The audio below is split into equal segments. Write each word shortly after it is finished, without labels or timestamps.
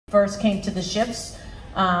first came to the ships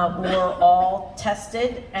were all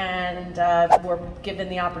tested and were given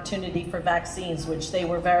the opportunity for vaccines, which they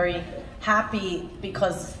were very happy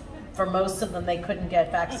because for most of them they couldn't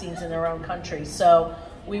get vaccines in their own country. So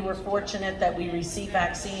we were fortunate that we received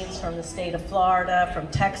vaccines from the state of Florida, from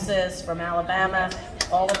Texas, from Alabama.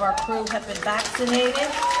 All of our crew have been vaccinated.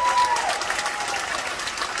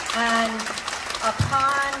 And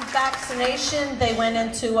upon vaccination, they went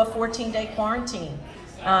into a 14-day quarantine.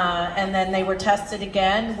 And then they were tested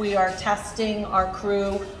again. We are testing our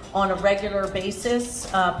crew on a regular basis.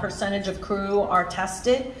 Percentage of crew are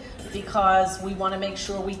tested because we want to make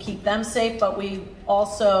sure we keep them safe, but we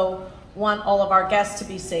also want all of our guests to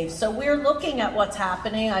be safe. So we're looking at what's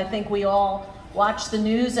happening. I think we all watch the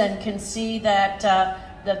news and can see that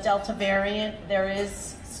the Delta variant, there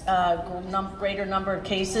is a greater number of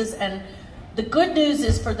cases. And the good news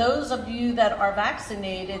is for those of you that are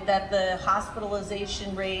vaccinated, that the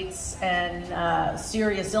hospitalization rates and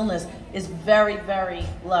serious illness is very, very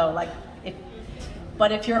low.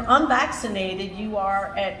 But if you're unvaccinated, you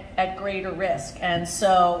are at greater risk. And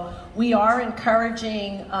so we are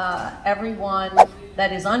encouraging everyone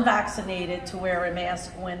that is unvaccinated to wear a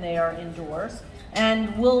mask when they are indoors.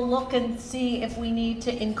 And we'll look and see if we need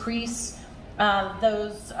to increase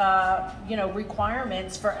those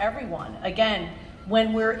requirements for everyone. Again,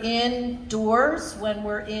 when we're indoors, when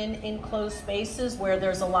we're in enclosed spaces where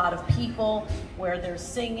there's a lot of people, where there's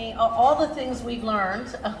singing, all the things we've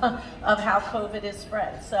learned of how COVID is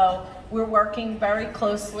spread. So we're working very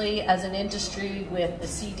closely as an industry with the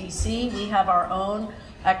CDC. We have our own,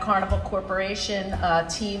 at Carnival Corporation,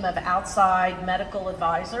 team of outside medical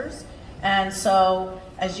advisors. And so,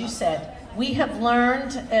 as you said, we have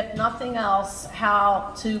learned, if nothing else,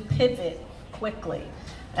 how to pivot quickly.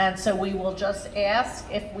 And so we will just ask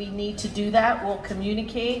if we need to do that. We'll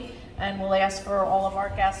communicate and we'll ask for all of our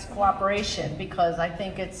guests' cooperation because I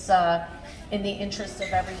think it's in the interest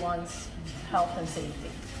of everyone's health and safety.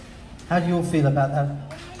 How do you all feel about that?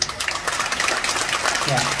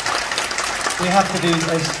 Yeah. We have to do,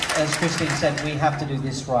 as Christine said, we have to do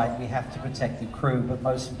this right. We have to protect the crew, but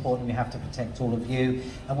most important, we have to protect all of you.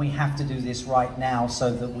 And we have to do this right now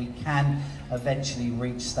so that we can eventually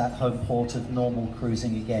reach that home port of normal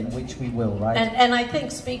cruising again, which we will, right? And I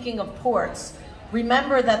think, speaking of ports,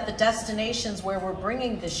 remember that the destinations where we're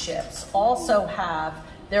bringing the ships also have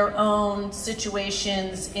their own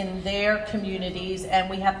situations in their communities, and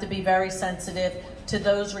we have to be very sensitive to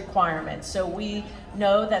those requirements. So we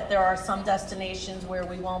know that there are some destinations where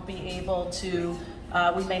we won't be able to,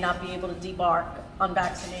 we may not be able to debark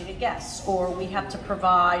unvaccinated guests, or we have to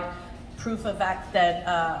provide proof of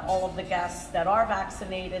that all of the guests that are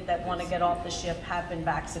vaccinated that want to get off the ship have been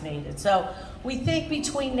vaccinated. So we think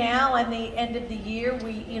between now and the end of the year,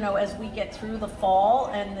 as we get through the fall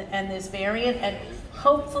and this variant, and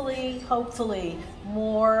hopefully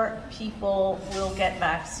more people will get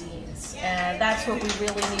vaccines. And that's what we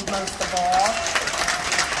really need most of all.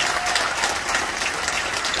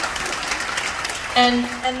 And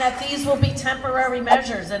that these will be temporary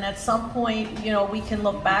measures, and at some point, we can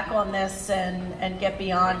look back on this and get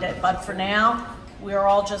beyond it. But for now, we're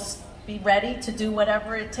all just be ready to do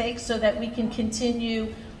whatever it takes so that we can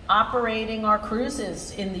continue operating our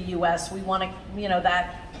cruises in the U.S. We want to,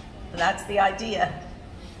 that's the idea.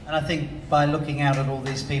 And I think by looking out at all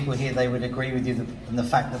these people here, they would agree with you, and the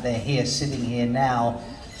fact that they're here, sitting here now,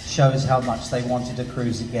 shows how much they wanted to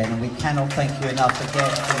cruise again. And we cannot thank you enough again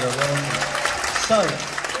for your welcome. So,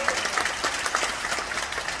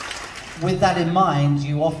 with that in mind,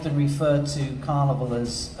 you often refer to Carnival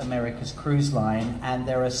as America's cruise line, and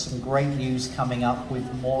there are some great news coming up with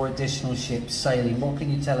more additional ships sailing. What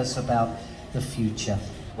can you tell us about the future?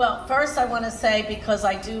 Well, first I want to say, because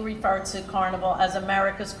I do refer to Carnival as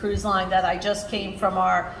America's cruise line, that I just came from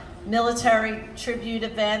our military tribute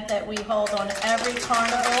event that we hold on every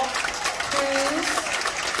Carnival cruise,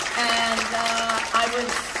 and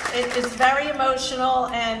it is very emotional,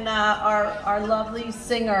 and our lovely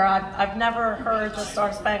singer, I've never heard the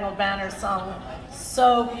Star Spangled Banner sung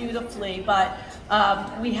so beautifully, but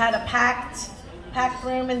we had a packed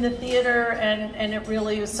room in the theater, and it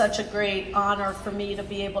really was such a great honor for me to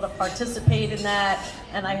be able to participate in that,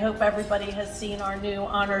 and I hope everybody has seen our new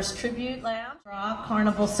Honors Tribute Lounge.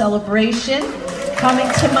 Carnival celebration coming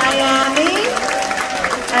to Miami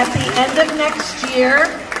at the end of next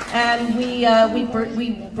year. And we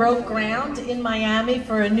broke ground in Miami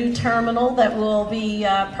for a new terminal that will be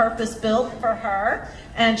purpose-built for her.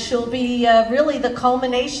 And she'll be really the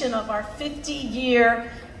culmination of our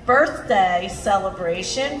 50-year birthday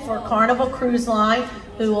celebration for Carnival Cruise Line,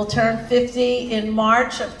 who will turn 50 in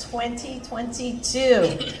March of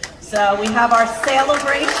 2022. So we have our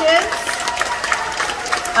celebrations.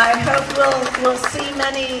 I hope we'll see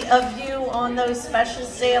many of you on those special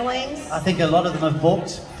sailings. I think a lot of them have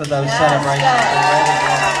booked for those celebrations already.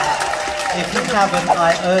 Yeah. If you haven't,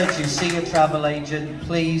 I urge you, see your travel agent,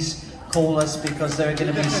 please call us, because there are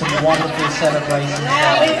going to be some wonderful celebrations.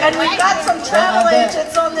 And we've got some travel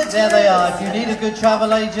agents on the There they are. If you need a good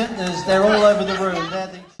travel agent, they're all over the room. They're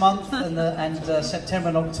the month and September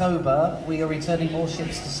and October, we are returning more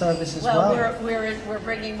ships to service as well. We're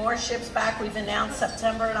bringing more ships back. We've announced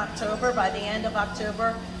September and October. By the end of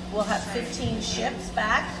October, we'll have 15 ships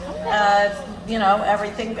back. You know,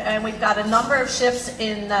 everything, and we've got a number of ships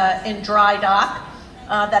in dry dock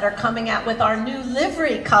that are coming out with our new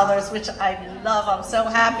livery colors, which I love. I'm so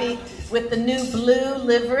happy with the new blue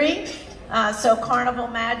livery. So Carnival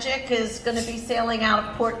Magic is going to be sailing out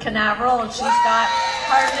of Port Canaveral, and she's got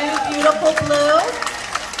her new beautiful blue.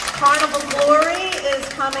 Carnival Glory is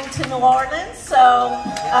coming to New Orleans, so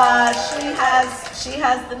she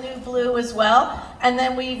has the new blue as well. And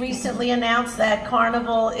then we recently announced that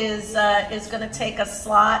Carnival is going to take a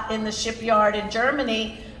slot in the shipyard in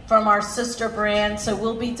Germany from our sister brand, so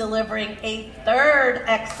we'll be delivering a third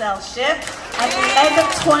XL ship at the end of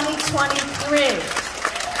 2023.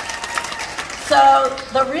 So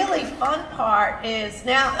the really fun part is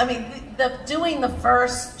now, I mean, doing the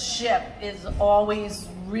first ship is always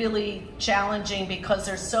really challenging because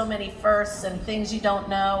there's so many firsts and things you don't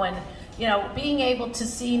know, and you know, being able to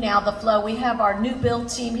see now the flow. We have our new build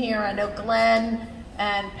team here. I know Glenn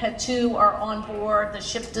and Petu are on board, the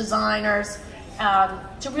ship designers,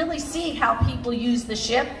 to really see how people use the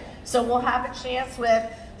ship. So we'll have a chance with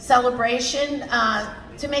Celebration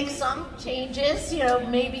to make some changes, you know,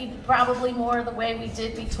 maybe probably more the way we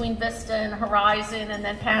did between Vista and Horizon and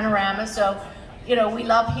then Panorama. So, you know, we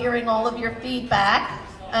love hearing all of your feedback.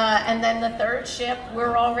 And then the third ship,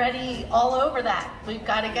 we're already all over that. We've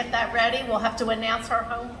got to get that ready. We'll have to announce our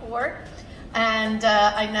home port. And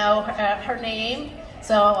I know her name.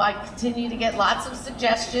 So I continue to get lots of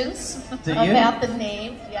suggestions about the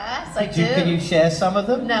name. Yes, I do. Can you share some of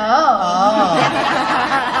them? No. Ah.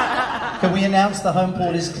 Can we announce the home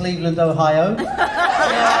port is Cleveland, Ohio?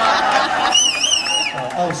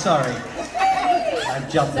 Oh, sorry. I've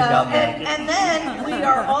jumped the gun there. And then we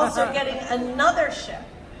are also getting another ship.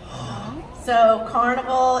 So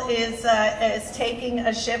Carnival is taking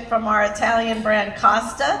a ship from our Italian brand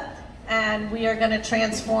Costa, and we are going to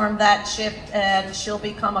transform that ship, and she'll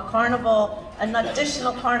become an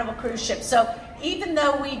additional Carnival cruise ship. So even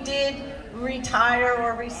though we did retire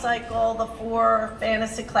or recycle the 4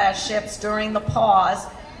 Fantasy class ships during the pause,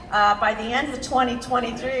 by the end of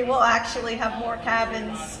 2023, we'll actually have more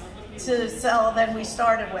cabins to sell than we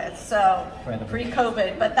started with, so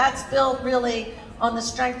pre-COVID. But that's built really on the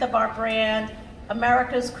strength of our brand,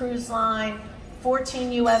 America's Cruise Line,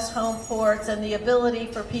 14 U.S. home ports, and the ability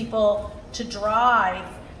for people to drive.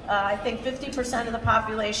 I think 50% of the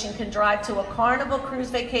population can drive to a Carnival cruise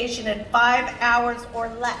vacation in 5 hours or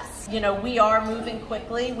less. You know, we are moving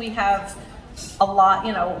quickly. We have a lot,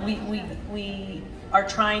 you know, we are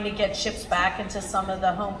trying to get ships back into some of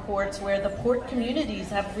the home ports where the port communities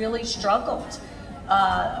have really struggled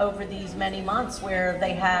over these many months, where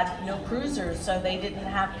they had no cruisers, so they didn't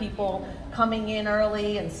have people coming in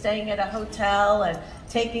early and staying at a hotel and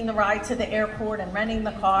taking the ride to the airport and renting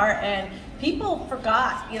the car. And people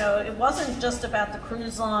forgot, you know, it wasn't just about the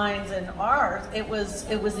cruise lines and ours, it was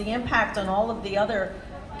the impact on all of the other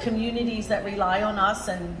communities that rely on us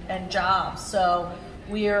and jobs. So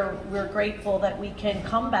we're grateful that we can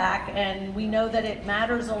come back, and we know that it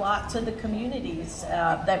matters a lot to the communities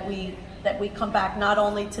that we come back, not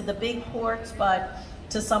only to the big ports, but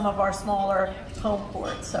to some of our smaller home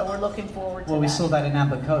ports. So we're looking forward to that. Well, we saw that in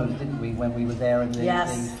Amber Cove, didn't we, when we were there, and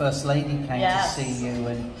the First Lady came to see you,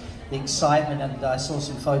 and the excitement, and I saw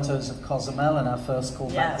some photos of Cozumel and our first call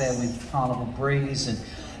back there with Carnival Breeze, and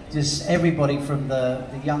just everybody from the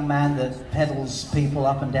young man that pedals people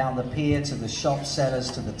up and down the pier, to the shop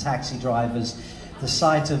sellers, to the taxi drivers. The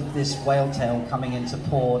sight of this whale tail coming into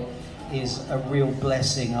port is a real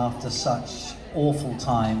blessing after such awful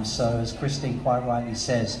times. So as Christine quite rightly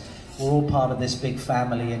says, we're all part of this big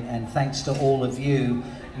family, and thanks to all of you,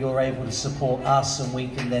 you're able to support us, and we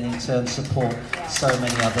can then in turn support so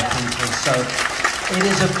many other people. So it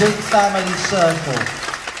is a big family circle.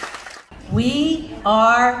 We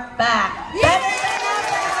are back.